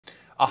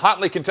A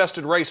hotly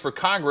contested race for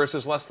Congress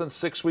is less than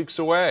 6 weeks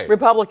away.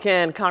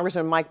 Republican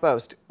Congressman Mike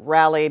Bost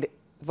rallied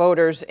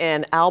voters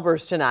in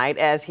Albers tonight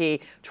as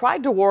he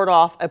tried to ward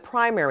off a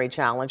primary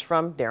challenge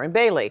from Darren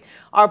Bailey.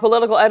 Our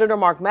political editor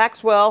Mark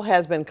Maxwell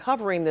has been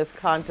covering this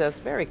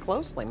contest very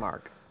closely.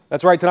 Mark.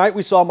 That's right. Tonight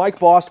we saw Mike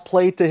Bost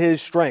play to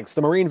his strengths.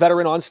 The Marine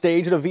veteran on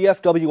stage at a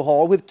VFW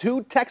Hall with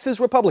two Texas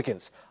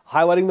Republicans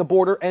highlighting the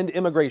border and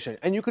immigration.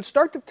 And you could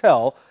start to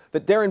tell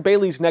that Darren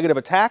Bailey's negative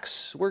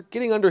attacks were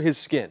getting under his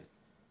skin.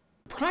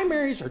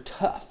 Primaries are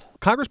tough.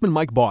 Congressman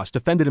Mike Bost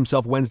defended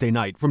himself Wednesday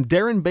night from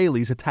Darren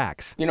Bailey's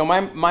attacks. You know,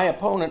 my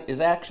opponent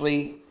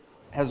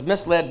has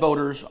misled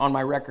voters on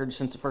my record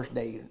since the first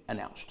day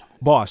announced.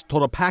 Bost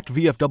told a packed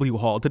VFW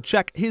Hall to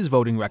check his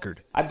voting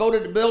record. I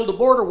voted to build a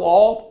border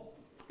wall,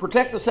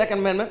 protect the Second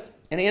Amendment,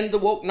 and end the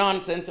woke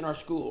nonsense in our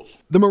schools.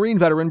 The Marine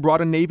veteran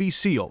brought a Navy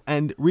SEAL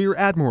and Rear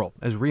Admiral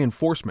as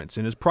reinforcements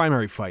in his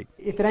primary fight.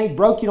 If it ain't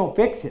broke, you don't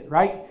fix it,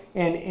 right?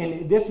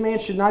 And this man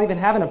should not even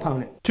have an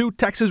opponent. Two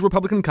Texas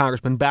Republican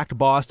congressmen backed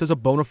Bost as a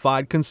bona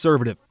fide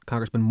conservative.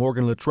 Congressman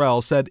Morgan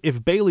Luttrell said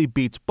if Bailey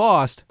beats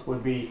Bost, it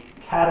would be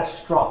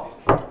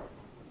catastrophic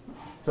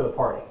to the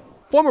party.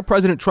 Former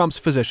President Trump's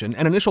physician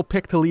and initial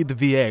pick to lead the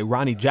VA,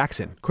 Ronnie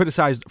Jackson,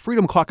 criticized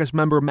Freedom Caucus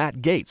member Matt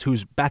Gaetz,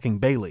 who's backing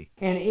Bailey.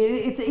 And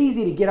it's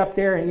easy to get up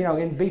there and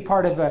and be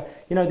part of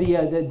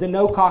the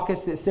no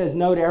caucus that says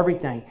no to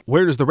everything.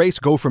 Where does the race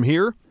go from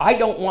here? I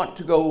don't want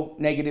to go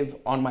negative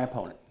on my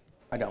opponent.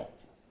 I don't.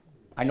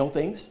 I know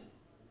things,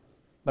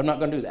 but I'm not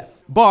going to do that.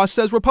 Bost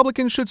says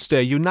Republicans should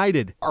stay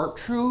united. Our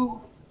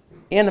true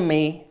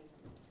enemy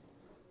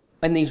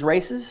in these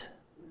races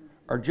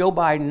are Joe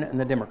Biden and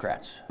the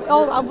Democrats.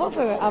 Oh, I'll vote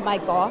for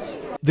Mike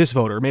Bost. This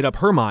voter made up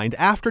her mind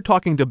after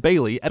talking to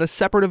Bailey at a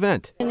separate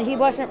event. And he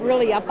wasn't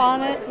really up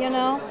on it, and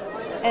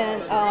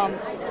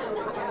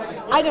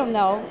I don't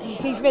know.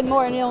 He's been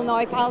more an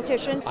Illinois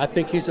politician. I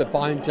think he's a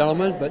fine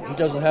gentleman, but he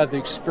doesn't have the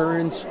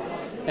experience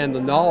and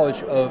the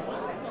knowledge of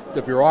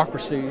the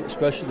bureaucracy,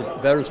 especially the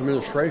Veterans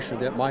Administration,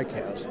 that Mike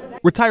has.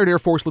 Retired Air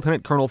Force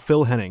Lieutenant Colonel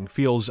Phil Henning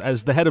feels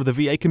as the head of the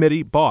VA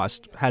committee,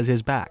 Bost has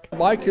his back.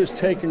 Mike has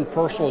taken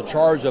personal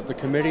charge of the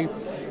committee,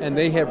 and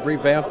they have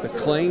revamped the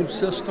claim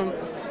system,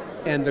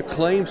 and the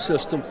claim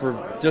system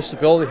for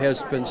disability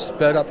has been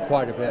sped up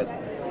quite a bit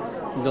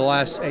in the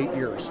last 8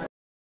 years.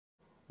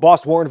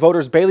 Bost warned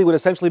voters Bailey would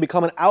essentially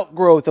become an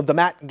outgrowth of the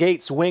Matt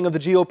Gaetz wing of the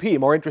GOP,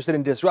 more interested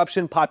in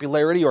disruption,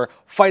 popularity, or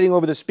fighting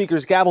over the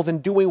speaker's gavel than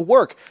doing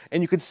work.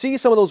 And you could see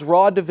some of those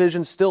raw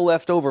divisions still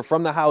left over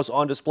from the House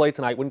on display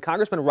tonight when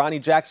Congressman Ronnie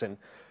Jackson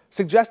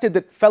suggested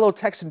that fellow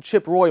Texan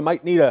Chip Roy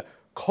might need a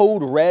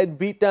code red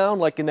beatdown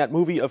like in that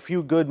movie A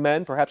Few Good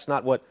Men, perhaps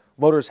not what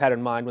voters had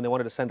in mind when they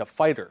wanted to send a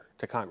fighter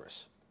to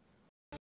Congress.